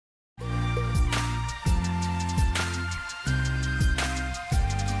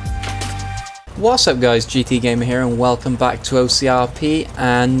What's up guys, GT Gamer here and welcome back to OCRP,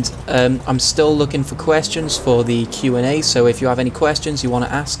 and I'm still looking for questions for the Q&A, so if you have any questions you want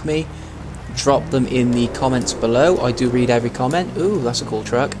to ask me, drop them in the comments below. I do read every comment. Ooh, that's a cool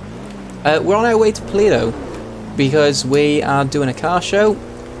truck. We're on our way to Toledo because we are doing a car show.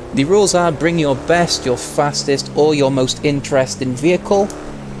 The rules are bring your best, your fastest or your most interesting vehicle,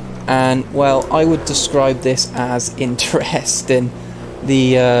 and well, I would describe this as interesting.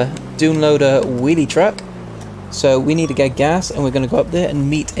 The Dune Loader wheelie truck. So we need to get gas and we're going to go up there and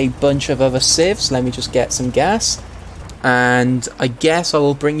meet a bunch of other civs. Let me just get some gas and I guess I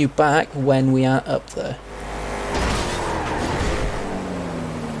will bring you back when we are up there.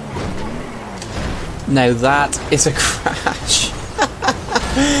 Now that is a crash.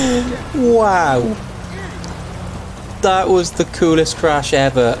 Wow. That was the coolest crash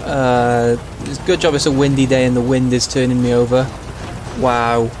ever. It's a good job it's a windy day and the wind is turning me over.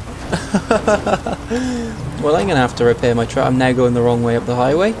 Wow. Well, I'm gonna have to repair my truck. I'm now going the wrong way up the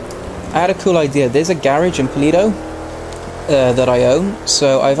highway. I had a cool idea. There's a garage in Toledo that I own,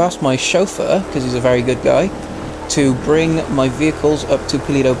 so I've asked my chauffeur, because he's a very good guy, to bring my vehicles up to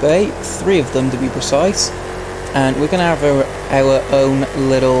Toledo Bay, 3 of them to be precise, and we're gonna have our own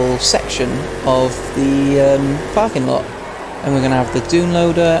little section of the parking lot, and we're gonna have the Dune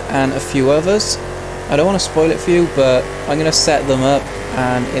Loader and a few others. I don't want to spoil it for you, but I'm going to set them up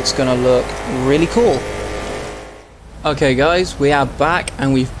and it's going to look really cool. Okay guys, we are back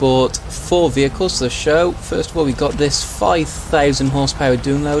and we've bought 4 vehicles to the show. First of all, we got this 5,000 horsepower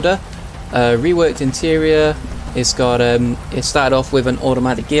Dune Loader, reworked interior. It's got it started off with an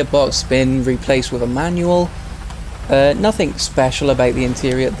automatic gearbox, been replaced with a manual. Nothing special about the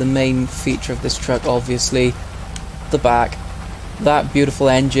interior. The main feature of this truck, obviously, the back. That beautiful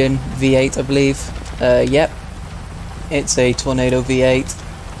engine, V8 I believe. Yep, it's a Tornado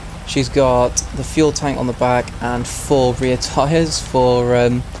V8. She's got the fuel tank on the back and 4 rear tyres for,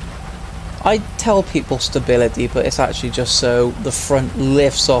 I tell people stability, but it's actually just so the front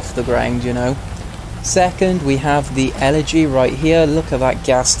lifts off the ground, you know. Second, we have the Elegy right here. Look at that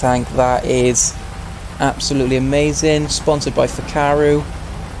gas tank, that is absolutely amazing. Sponsored by Fakaru.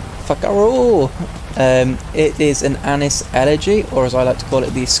 It is an Anis Elegy, or as I like to call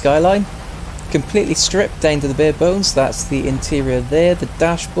it, the Skyline. Completely stripped down to the bare bones. That's the interior there. The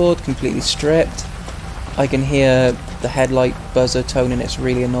dashboard completely stripped. I can hear the headlight buzzer toning, it's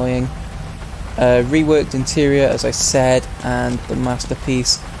really annoying. Reworked interior, as I said, and the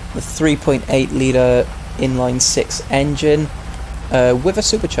masterpiece, the 3.8 litre inline 6 engine with a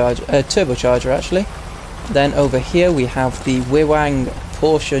turbocharger actually. Then over here we have the Wiwang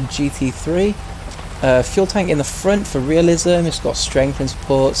Porsche GT3. Fuel tank in the front for realism. It's got strength and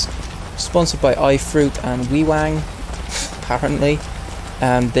supports. Sponsored by iFruit and Wiwang, apparently.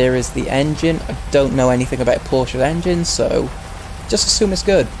 And there is the engine. I don't know anything about Porsche engines, so just assume it's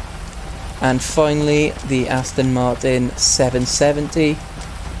good. And finally, the Aston Martin 770.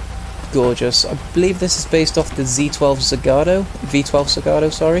 Gorgeous. I believe this is based off the V12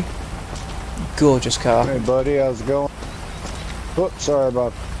 Zagato, sorry. Gorgeous car. Hey buddy, how's it going? Whoops, sorry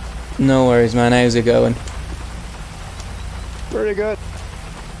about that. No worries man, how's it going? Pretty good.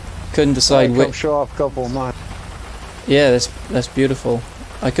 Couldn't decide which. Show off a couple of mine. Yeah, that's beautiful.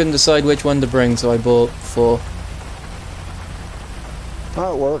 I couldn't decide which one to bring, so I bought 4.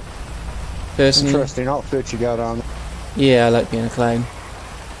 That worked. Personally, interesting outfit you got on. Yeah, I like being a clown.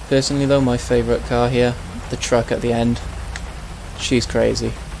 Personally though, my favourite car here, the truck at the end. She's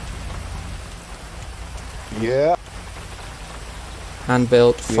crazy. Yeah. Hand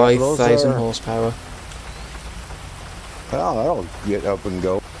built, 5,000 horsepower. Well, that'll get up and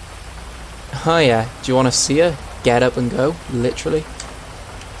go. Oh yeah, do you want to see her get up and go? Literally.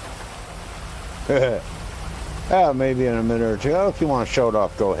 Yeah, maybe in a minute or 2. If you want to show it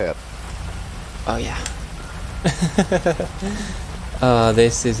off, go ahead. Oh yeah.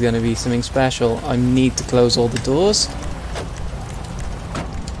 This is going to be something special. I need to close all the doors.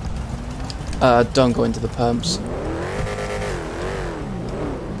 Don't go into the pumps.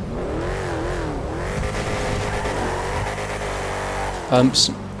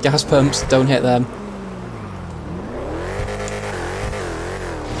 Pumps. Gas pumps, don't hit them.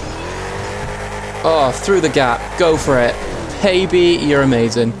 Oh, through the gap. Go for it. Baby, you're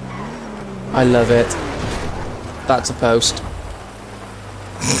amazing. I love it. That's a post.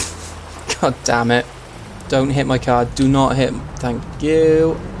 God damn it. Don't hit my car. Do not hit. Thank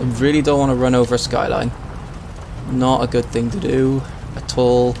you. I really don't want to run over a skyline. Not a good thing to do at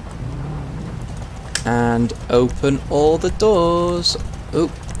all. And open all the doors. Oop.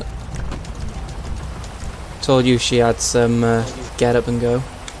 Told you she had some get up and go.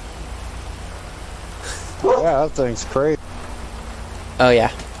 Yeah, that thing's crazy. Oh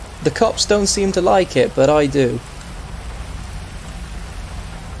yeah. The cops don't seem to like it, but I do.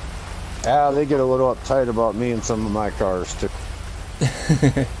 Yeah, they get a little uptight about me and some of my cars too.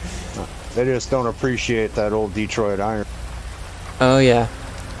 They just don't appreciate that old Detroit iron. Oh yeah.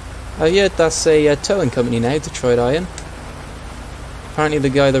 Oh yeah, that's a towing company now, Detroit Iron. Apparently the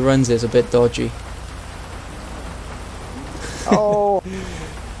guy that runs it is a bit dodgy. Oh,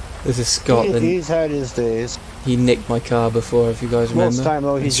 This is Scotland. he's had his days. He nicked my car before, if you guys remember. Most of the time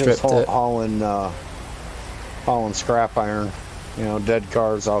though, he's just stripped it. hauling scrap iron. You know, dead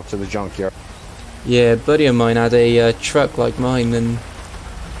cars out to the junkyard. Yeah, a buddy of mine had a truck like mine, and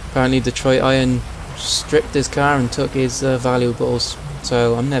apparently Detroit Iron stripped his car and took his valuables.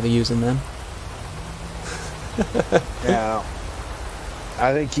 So I'm never using them. Yeah,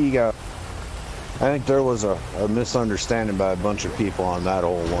 I think there was a misunderstanding by a bunch of people on that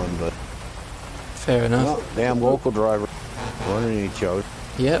old one, but Fair enough. well, damn local driver running each other.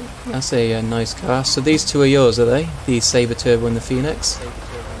 Yep, that's a nice car. So these two are yours, are they? The Sabre Turbo and the Phoenix?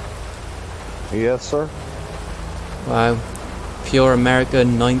 Yes, sir. Wow. Pure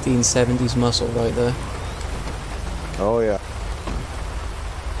American 1970s muscle right there. Oh yeah.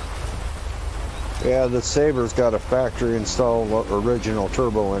 Yeah, the Sabre's got a factory installed original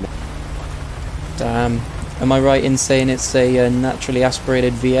turbo in it. Damn. Am I right in saying it's a naturally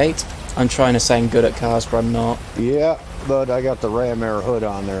aspirated V8? I'm trying to sound good at cars, but I'm not. Yeah, but I got the Ram Air hood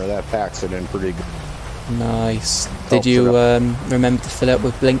on there. That packs it in pretty good. Nice. Did Helps you it remember to fill it up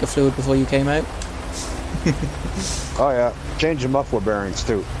with blinker fluid before you came out? Oh yeah, change the muffler bearings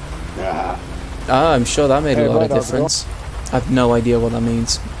too. Yeah. Ah, I'm sure that made Hey, a lot right of on, difference. I have no idea what that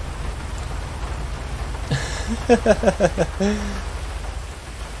means.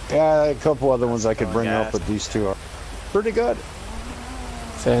 Yeah, a couple other ones I could bring up, but these two are pretty good.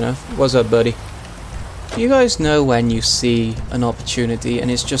 Fair enough. What's up, buddy? You guys know when you see an opportunity and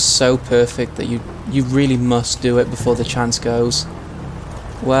it's just so perfect that you really must do it before the chance goes?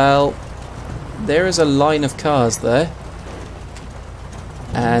 Well, there is a line of cars there,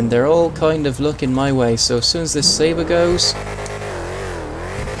 and they're all kind of looking my way, so as soon as this Sabre goes,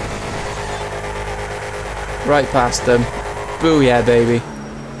 right past them. Booyah, baby.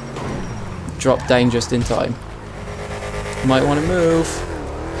 Drop down just in time. Might want to move.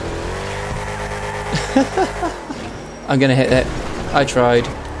 I'm gonna hit it. I tried.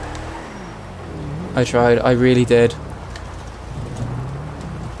 I really did.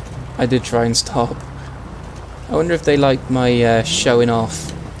 I did try and stop. I wonder if they like my showing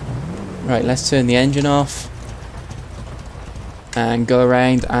off. Right, let's turn the engine off. And go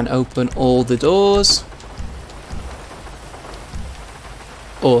around and open all the doors.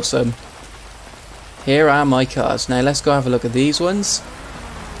 Awesome. Here are my cars. Now let's go have a look at these ones.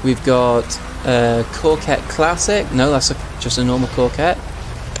 We've got Corvette Classic. No, that's just a normal Corvette.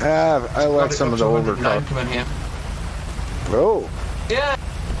 I like some of the older cars. Oh. Yeah.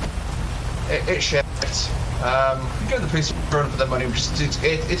 It's shit. Give the police a run for their money.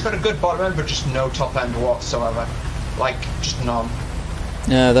 It's got a good bottom end, but just no top end whatsoever. Like, just none.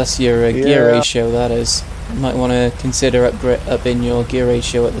 No, that's your gear ratio, that is. You might want to consider upping your gear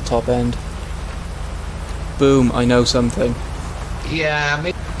ratio at the top end. Boom, I know something. Yeah, I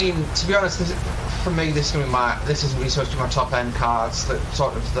mean, to be honest, for me, this isn't really supposed to be my top end cars. That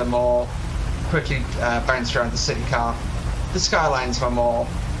sort of the more quickly bounce around the city car. The Skylines are more,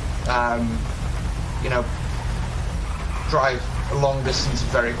 you know, drive a long distance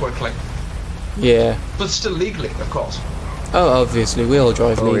very quickly. Yeah. But still legally, of course. Oh, obviously, we all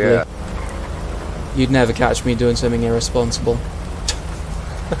drive legally. Yeah. You'd never catch me doing something irresponsible.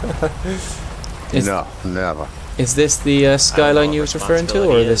 No, never. Is this the Skyline you was referring to,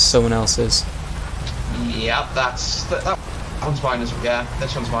 or is this someone else's? Yep, that one's mine. Yeah,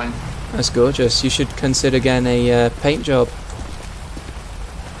 this one's mine. That's gorgeous. You should consider getting a paint job.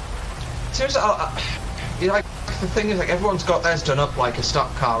 Seriously, you know, like, the thing is, like, everyone's got theirs done up like a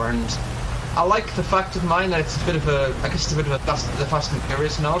stock car, and I like the fact of mine that it's a bit of a, I guess it's a bit of a the Fast and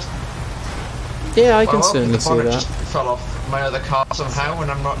Furious nod. Yeah, I can certainly see that. Just fell off my other car somehow, and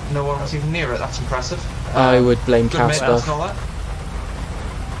no one was even near it. That's impressive. I would blame Good Casper. maintenance and all that.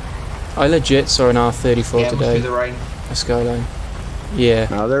 I legit saw an R34 Yeah, it must be today. the rain. A Skyline. Yeah.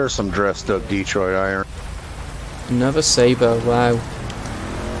 Now there's some dressed up Detroit iron. Another Sabre. Wow.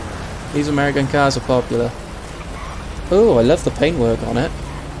 These American cars are popular. Oh, I love the paintwork on it.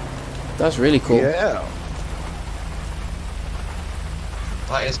 That's really cool. Yeah.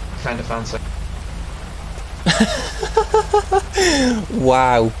 That is kind of fancy.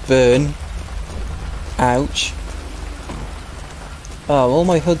 Wow, burn. Ouch. Oh, all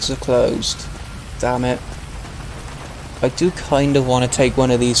my hoods are closed. Damn it. I do kind of want to take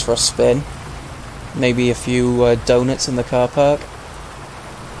one of these for a spin. Maybe a few donuts in the car park.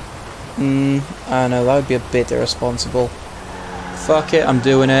 I don't know, that would be a bit irresponsible. Fuck it, I'm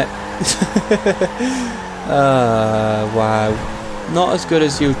doing it. Wow. Not as good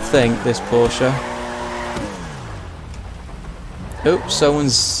as you'd think, this Porsche. Oops,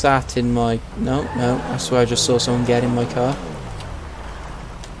 someone's sat in my... No, I swear I just saw someone get in my car.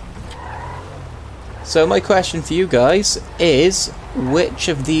 So my question for you guys is, which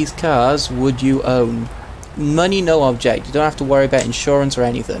of these cars would you own? Money, no object. You don't have to worry about insurance or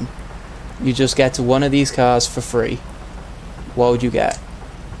anything. You just get to one of these cars for free. What would you get?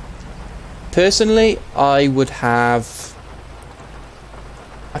 Personally, I would have...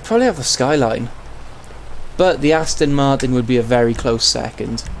 I'd probably have the Skyline. But the Aston Martin would be a very close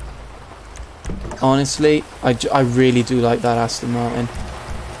second. Honestly, I really do like that Aston Martin.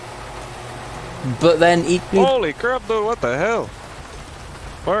 But then equally... Holy crap, dude, what the hell?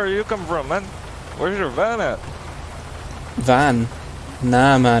 Where are you coming from, man? Where's your van at? Van?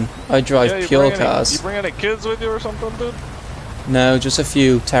 Nah, man. I drive pure cars. You bring any kids with you or something, dude? No, just a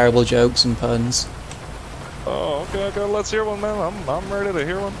few terrible jokes and puns. Oh, okay, let's hear one, man. I'm ready to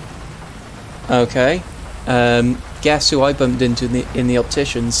hear one. Okay. Guess who I bumped into in the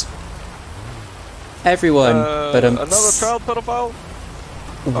opticians? Everyone. But another child pedophile?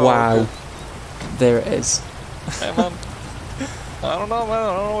 Wow. Oh, okay. There it is. Hey, man. I don't know, man.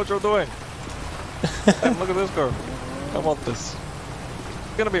 I don't know what you're doing. Hey, look at this car. I want this.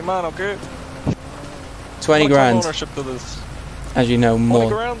 It's gonna be mine, okay? 20 grand. Ownership to this. As you know, 20 more.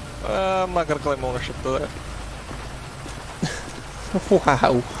 grand? I'm not gonna claim ownership to that.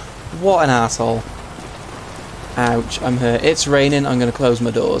 Wow. What an asshole. Ouch, I'm hurt. It's raining, I'm gonna close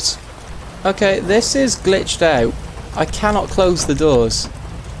my doors. Okay, this is glitched out. I cannot close the doors.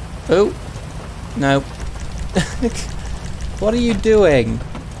 Oh. No. What are you doing?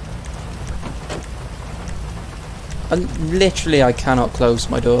 Literally, I cannot close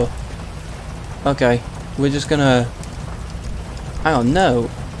my door. Okay, we're just gonna... Hang on, no.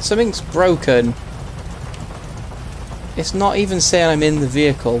 Something's broken. It's not even saying I'm in the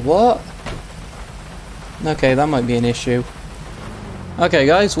vehicle. What? Okay, that might be an issue. Okay,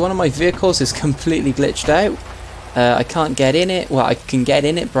 guys, one of my vehicles is completely glitched out. I can't get in it. Well, I can get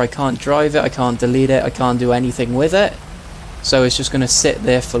in it, but I can't drive it. I can't delete it. I can't do anything with it. So it's just going to sit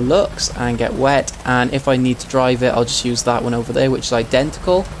there for looks and get wet. And if I need to drive it, I'll just use that one over there, which is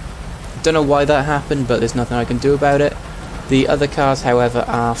identical. Don't know why that happened, but there's nothing I can do about it. The other cars, however,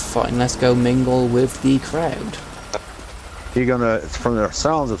 are fine. Let's go mingle with the crowd. You're gonna, from the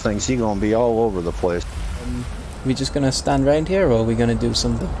sounds of things, you're gonna be all over the place. We just gonna stand around here, or are we gonna do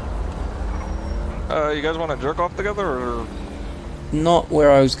something? You guys want to jerk off together, or...? Not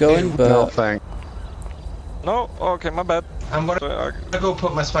where I was going, but... No, thanks. No? Okay, my bad. I'm gonna go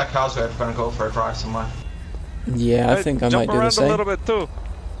put my spec cars away if we're gonna go for a drive somewhere. Yeah, I think I might do the same. Jump around a little bit, too.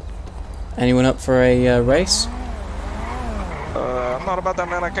 Anyone up for a race? I'm not about that,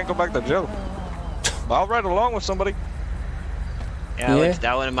 man. I can't go back to jail. I'll ride along with somebody. Yeah,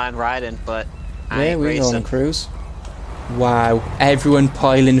 I wouldn't mind riding, but I yeah, ain't we racing. go on a cruise. Wow, everyone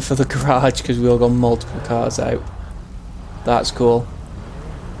piling for the garage because we all got multiple cars out. That's cool.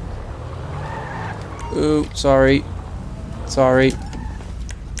 Ooh, sorry. Sorry.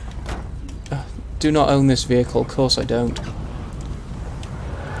 Do not own this vehicle. Of course I don't.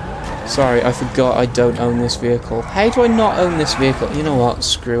 Sorry, I forgot I don't own this vehicle. How do I not own this vehicle? You know what?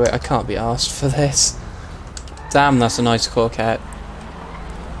 Screw it. I can't be arsed for this. Damn, that's a nice Corvette.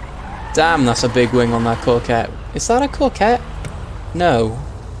 Damn, that's a big wing on that Corvette. Is that a Corvette? No.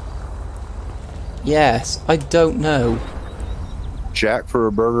 Yes, I don't know. Jack for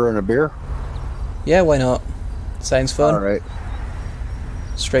a burger and a beer? Yeah, why not? Sounds fun. Alright.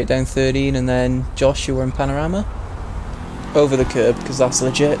 Straight down 13 and then Joshua and Panorama. Over the curb, because that's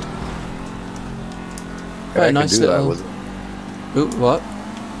legit. Yeah, Right, nice little... Ooh, what?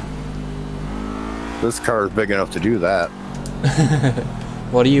 This car is big enough to do that.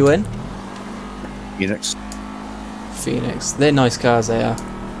 What are you in? Phoenix. Phoenix. They're nice cars, they are.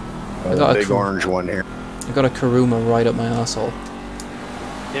 I got a big orange one here. I got a Karuma right up my arsehole.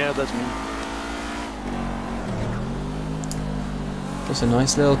 Yeah, that's me. Just a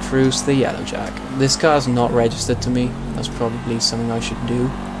nice little cruise to the Yellow Jack. This car's not registered to me. That's probably something I should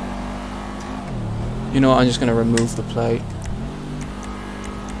do. You know what, I'm just going to remove the plate.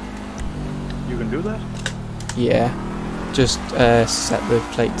 You can do that? Yeah. Just set the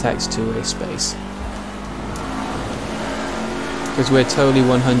plate text to a space. Because we're totally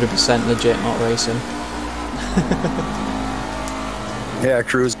 100% legit not racing. Yeah,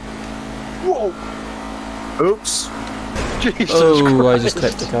 cruise. Whoa! Oops. Jesus Oh, Christ. I just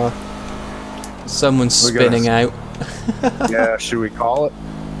clipped the car. Someone's spinning out. Yeah, should we call it?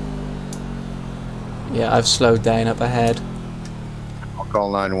 Yeah, I've slowed down up ahead. I'll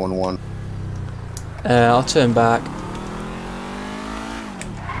call 911. I'll turn back.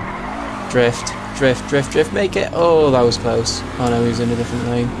 Drift, drift, drift, drift, make it! Oh, that was close. Oh no, he's in a different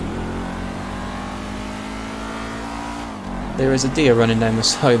lane. There is a deer running down the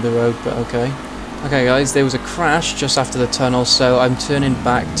side of the road, but okay. Okay guys, there was a crash just after the tunnel, so I'm turning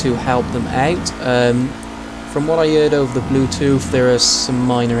back to help them out. From what I heard over the Bluetooth, there are some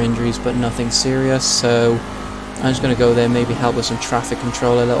minor injuries, but nothing serious, so I'm just going to go there, maybe help with some traffic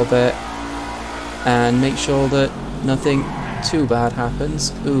control a little bit, and make sure that nothing too bad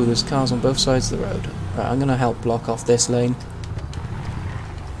happens. Ooh, there's cars on both sides of the road. Right, I'm going to help block off this lane.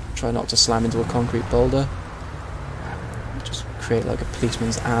 Try not to slam into a concrete boulder. Just create like a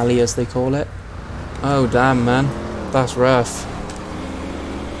policeman's alley, as they call it. Oh damn, man, that's rough.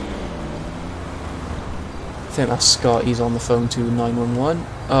 I think that's Scott, he's on the phone to 911.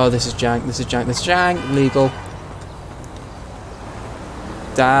 Oh, this is jank, this is jank, this is jank, legal.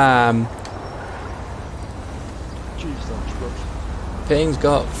 Damn. Jeez, that's rough. Pings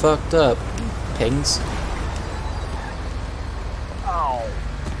got fucked up. Pings. Ow.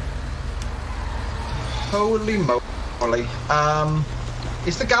 Holy moly.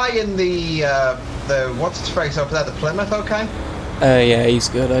 Is the guy in the what's his face over there, the Plymouth, okay? Yeah, he's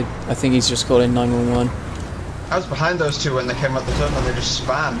good. I think he's just calling 911. I was behind those two when they came up the tunnel and they just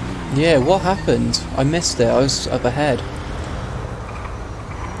span. Yeah, what happened? I missed it. I was up ahead.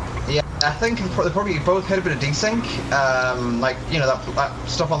 Yeah, I think they probably both hit a bit of desync, like, you know, that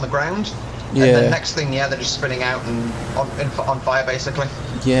stuff on the ground. Yeah. And the next thing, yeah, they're just spinning out and on fire, basically.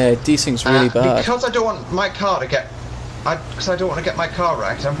 Yeah, desync's really bad. Because I don't want my car to get... Because I don't want to get my car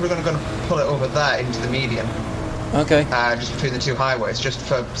wrecked, I'm probably going to pull it over there into the median. Okay. Just between the two highways, just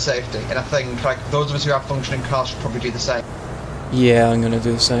for safety. And I think, like, those of us who have functioning cars should probably do the same. Yeah, I'm gonna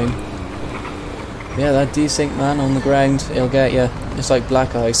do the same. Yeah, that desync, man, on the ground, it'll get you. It's like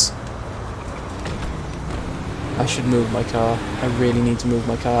black ice. I should move my car. I really need to move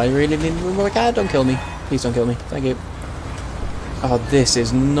my car. I really need to move my car. Don't kill me. Please don't kill me. Thank you. Oh, this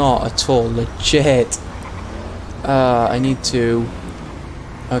is not at all legit. I need to...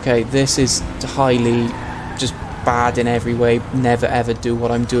 Okay, this is highly just bad in every way. Never ever do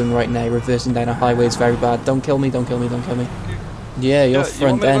what I'm doing right now. Reversing down a highway is very bad. Don't kill me, don't kill me, don't kill me. Yeah, your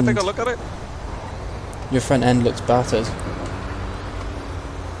front end... take a look at it? Your front end looks battered.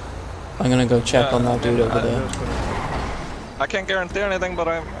 I'm gonna go check on that dude over there. I can't guarantee anything, but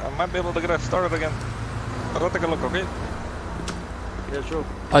I might be able to get it started again. I'll go take a look, okay? Yeah, sure.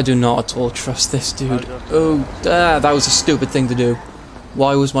 I do not at all trust this dude. Oh, that was a stupid thing to do.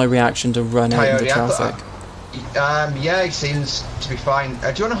 Why was my reaction to run out into traffic? Yeah, he seems to be fine.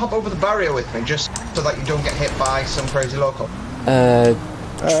 Do you want to hop over the barrier with me, just so that you don't get hit by some crazy local?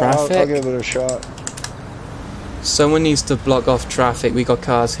 Traffic? I'll give it a shot. Someone needs to block off traffic. We got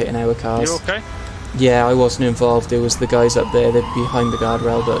cars hitting our cars. You okay? Yeah, I wasn't involved. It was the guys up there. They're behind the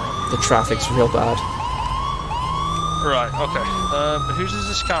guardrail, but the traffic's real bad. Right, okay. Whose is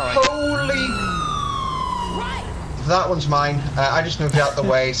this car right? Holy... That one's mine. I just moved it out the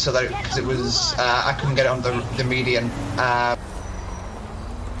way so that because it was I couldn't get it on the median.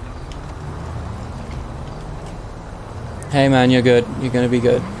 Hey man, you're good. You're gonna be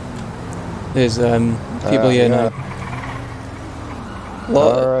good. There's people here now.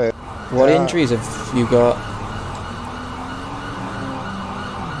 What injuries have you got?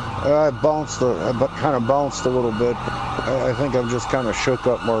 I kind of bounced a little bit. I think I'm just kind of shook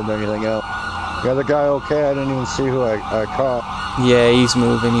up more than anything else. The other guy okay? I didn't even see who I caught. Yeah, he's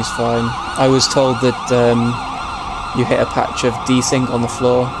moving, he's fine. I was told that you hit a patch of desync on the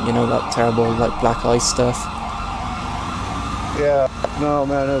floor, you know, that terrible like black ice stuff. Yeah, no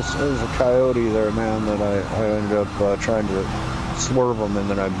man, it was a coyote there, man, that I ended up trying to swerve him and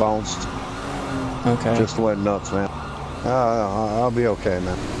then I bounced. Okay. Just went nuts, man. I'll be okay,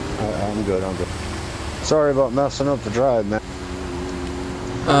 man. I'm good, I'm good. Sorry about messing up the drive, man.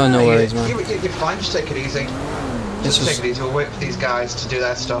 Oh, no worries, man. You're fine, just take it easy. Just take it easy. We'll wait for these guys to do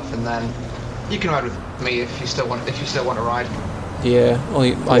their stuff, and then you can ride with me if you still want to ride. Yeah, well,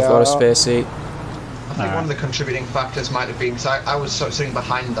 I've got a spare seat. I think one of the contributing factors might have been because I was sort of sitting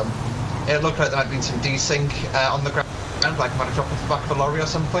behind them. It looked like there might have been some desync on the ground, like I might have dropped off the back of a lorry or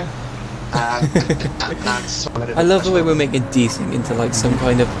something. I love the way we're making desync into like some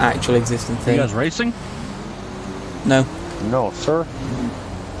kind of actual existing thing. You guys racing? No. No, sir.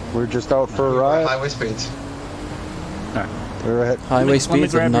 We're just out for a ride. Highway speeds. We're at highway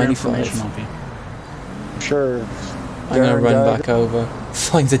speeds of 95. Sure. I'm gonna Darren run guy. back over.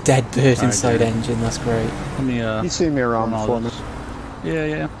 Find a dead bird Alright, inside Darren. engine, that's great. Let me, You see me around run all before me. this. Yeah,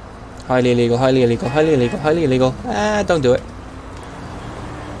 yeah. Highly illegal, highly illegal, highly illegal, highly illegal. Ah, don't do it.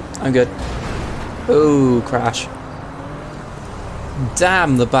 I'm good. Ooh, crash.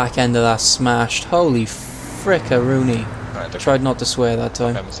 Damn, the back end of that smashed. Holy fricka-rooney. Alright, Tried not to swear that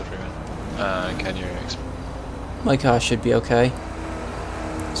time. Can you My car should be okay.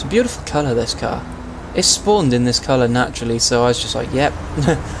 It's a beautiful colour, this car. It spawned in this colour naturally, so I was just like, yep,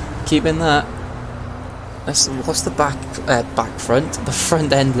 keeping that. What's the back front? The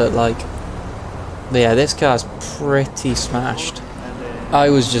front end look like? But yeah, this car's pretty smashed. I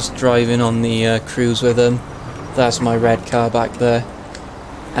was just driving on the cruise with him. That's my red car back there.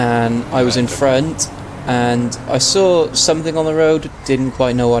 And I was in front, and I saw something on the road, didn't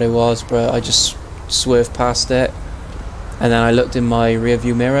quite know what it was, but I just swerved past it. And then I looked in my rear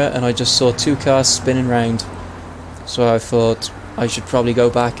view mirror, and I just saw two cars spinning round. So I thought I should probably go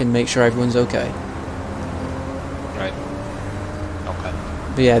back and make sure everyone's okay. Right. Okay.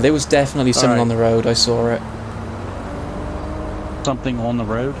 But yeah, there was definitely something on the road, I saw it. Something on the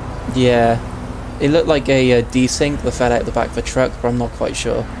road? Yeah. It looked like a desync that fell out the back of a truck, but I'm not quite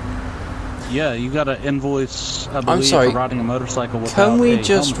sure. Yeah, you got an invoice, I believe, sorry. for riding a motorcycle without Can we a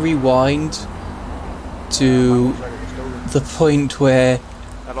just helmet. rewind to the point where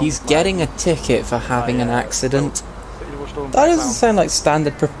he's getting a ticket for having an accident? That doesn't sound like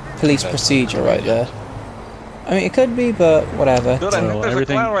standard police procedure right there. I mean, it could be, but whatever. Dude, I think there's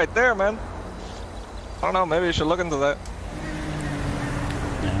everything- a clown right there, man. I don't know, maybe you should look into that.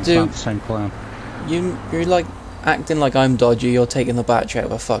 Yeah, it's Dude. not the same clown. You're like acting like I'm dodgy, you're taking the battery out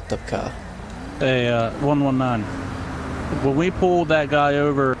of a fucked up car. Hey, 119. When we pulled that guy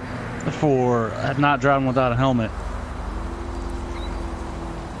over for not driving without a helmet,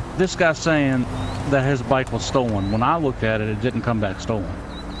 this guy's saying that his bike was stolen. When I looked at it, it didn't come back stolen.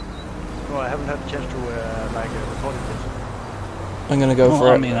 Well, I haven't had a chance to record this. I'm gonna go Well, for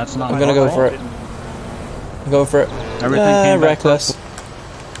I it. mean, that's not I'm gonna go for it. Go for it. Everything came back reckless.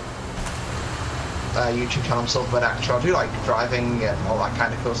 YouTube channel, Silverbird Actor. I do like driving and all that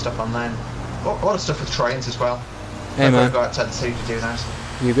kind of cool stuff on there. A lot of stuff with trains as well. Hey I've got to man, go outside the city to do that.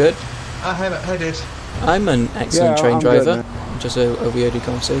 you good? Hey dude. I'm an excellent Yeah, train I'm good, driver. man. Just a overheard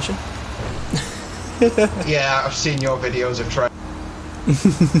conversation. Yeah, I've seen your videos of trains.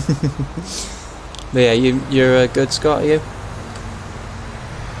 But yeah, you're good, Scott, are you?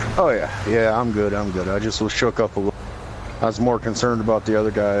 Oh yeah, I'm good. I just was shook up a little. I was more concerned about the other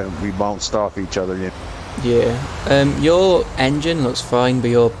guy. We bounced off each other. Yeah. Your engine looks fine, but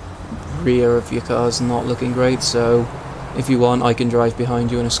your rear of your car's not looking great, so if you want, I can drive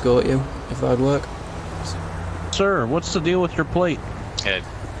behind you and escort you, if that would work. Sir, what's the deal with your plate? Yeah.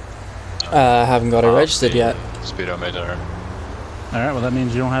 I haven't got it registered yet. Speedometer. Alright, well that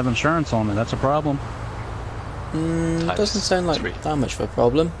means you don't have insurance on it. That's a problem. Doesn't sound like 3. that much of a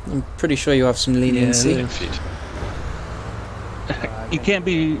problem. I'm pretty sure you have some leniency. Yeah, Feet. You can't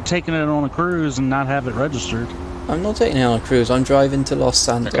be taking it on a cruise and not have it registered. I'm not taking it on a cruise, I'm driving to Los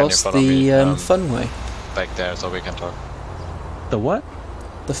Santos, follow me, the Funway. Back there so we can talk. The what?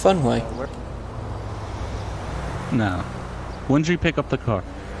 The Funway. No. When did you pick up the car?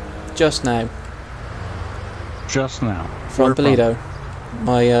 Just now. Just now. From Where Toledo.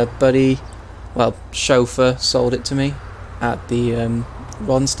 My buddy, well, chauffeur, sold it to me at the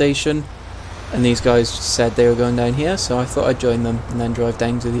Ron station, and these guys said they were going down here, so I thought I'd join them and then drive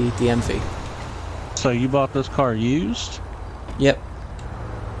down to the DMV. So you bought this car used? Yep.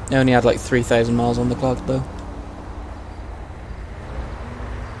 I only had like 3,000 miles on the clock though.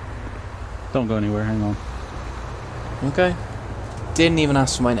 Don't go anywhere, hang on. Okay. Didn't even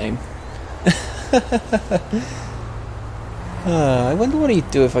ask for my name. I wonder what he'd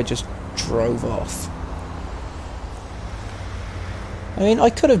do if I just drove off. I mean, I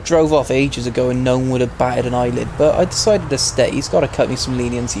could have drove off ages ago and no one would have batted an eyelid, but I decided to stay. He's got to cut me some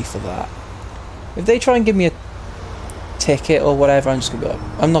leniency for that. If they try and give me a ticket or whatever, I'm just going to go,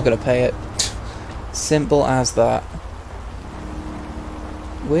 I'm not going to pay it. Simple as that.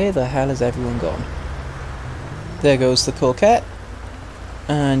 Where the hell has everyone gone? There goes the Coquette.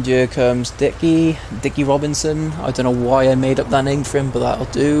 And here comes Dickie Robinson. I don't know why I made up that name for him, but that'll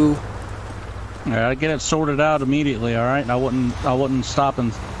do. Alright, get it sorted out immediately, alright? I wouldn't stop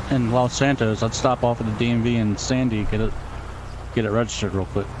in Los Santos. I'd stop off at the DMV in Sandy, get it registered real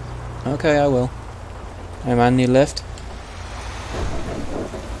quick. Okay, I will. Hey man, need a lift?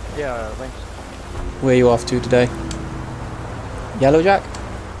 Yeah, thanks. Where are you off to today? Yellow Jack?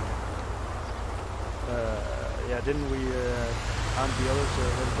 Yeah, didn't we, aren't the others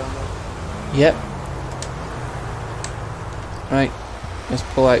headed down there? Yep. Right, let's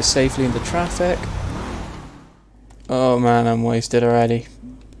pull out safely into traffic. Oh man, I'm wasted already.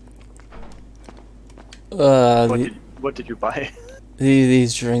 What did you buy?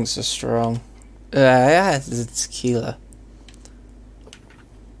 These drinks are strong. Yeah, it's tequila.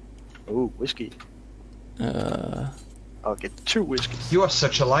 Oh, whiskey. I'll get 2 whiskeys. You are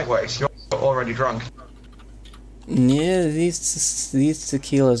such a lightweight. You're already drunk. Yeah, these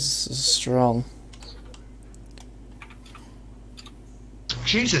tequilas are strong.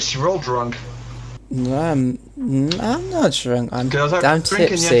 Jesus, you're all drunk. I'm not drunk. I'm drinking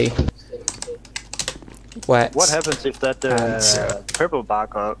tipsy. Wet. What happens if that purple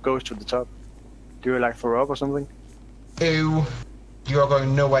bar goes to the top? Do you like throw up or something? Ew. You are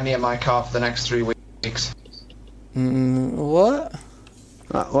going nowhere near my car for the next 3 weeks. What?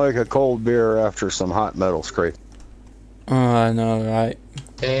 Not like a cold beer after some hot metal scrape. Oh, I know, right?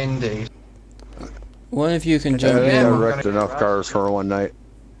 Indeed. One of you can jump I in. wrecked enough cars for one night.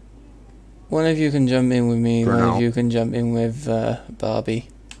 One of you can jump in with me. For One now. of you can jump in with Barbie.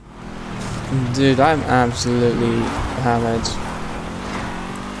 Dude, I'm absolutely hammered.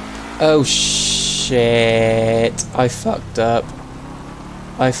 Oh shit! I fucked up.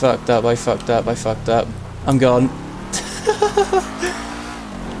 I fucked up. I'm gone.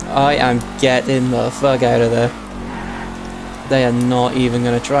 I am getting the fuck out of there. They are not even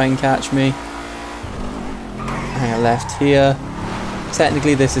gonna try and catch me. Hang on, left here.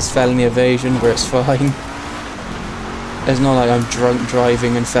 Technically this is felony evasion, but it's fine. It's not like I'm drunk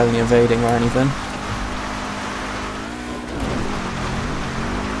driving and felony evading or anything.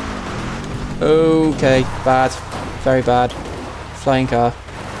 Okay, bad. Very bad. Flying car.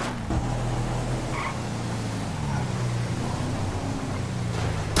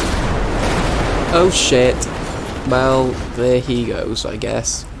 Oh shit. Well, there he goes, I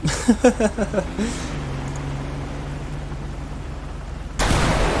guess.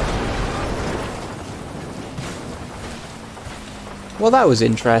 Well, that was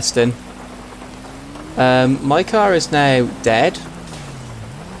interesting. My car is now dead.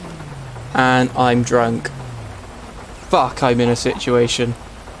 And I'm drunk. Fuck, I'm in a situation.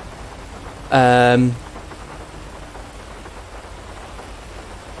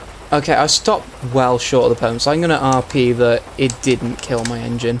 Okay, I stopped well short of the pump, so I'm going to RP that it didn't kill my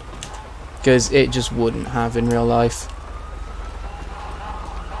engine. Because it just wouldn't have in real life.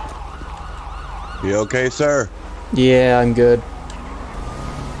 You okay, sir? Yeah, I'm good.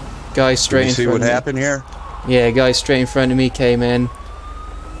 Guy straight in front of me. See what happened here? Yeah, a guy straight in front of me came in.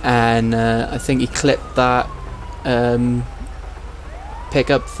 And I think he clipped that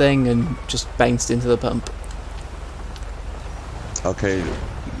pickup thing and just bounced into the pump. Okay.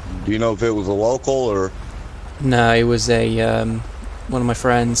 Do you know if it was a local or? No, it was a one of my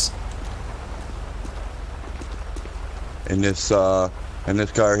friends. In this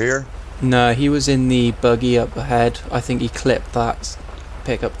car here? No, he was in the buggy up ahead. I think he clipped that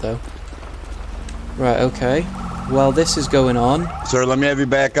pickup though. Right, okay. Well, this is going on. Sir, let me have you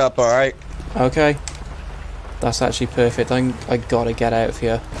back up, alright? Okay. That's actually perfect. I gotta get out of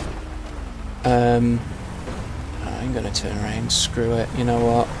here. I'm gonna turn around. Screw it. You know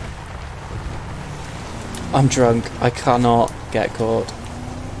what? I'm drunk. I cannot get caught.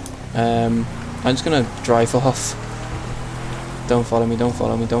 I'm just gonna drive off. Don't follow me, don't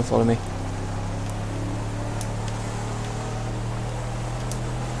follow me, don't follow me.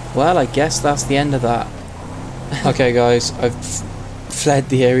 Well, I guess that's the end of that. Okay guys, I've fled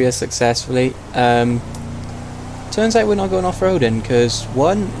the area successfully. Turns out we're not going off-roading because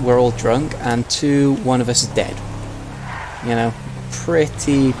 1, we're all drunk, and 2, one of us is dead. You know,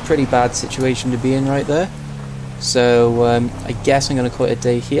 pretty bad situation to be in right there. So I guess I'm going to call it a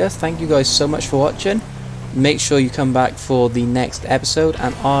day here. Thank you guys so much for watching. Make sure you come back for the next episode,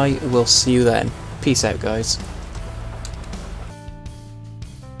 and I will see you then. Peace out, guys.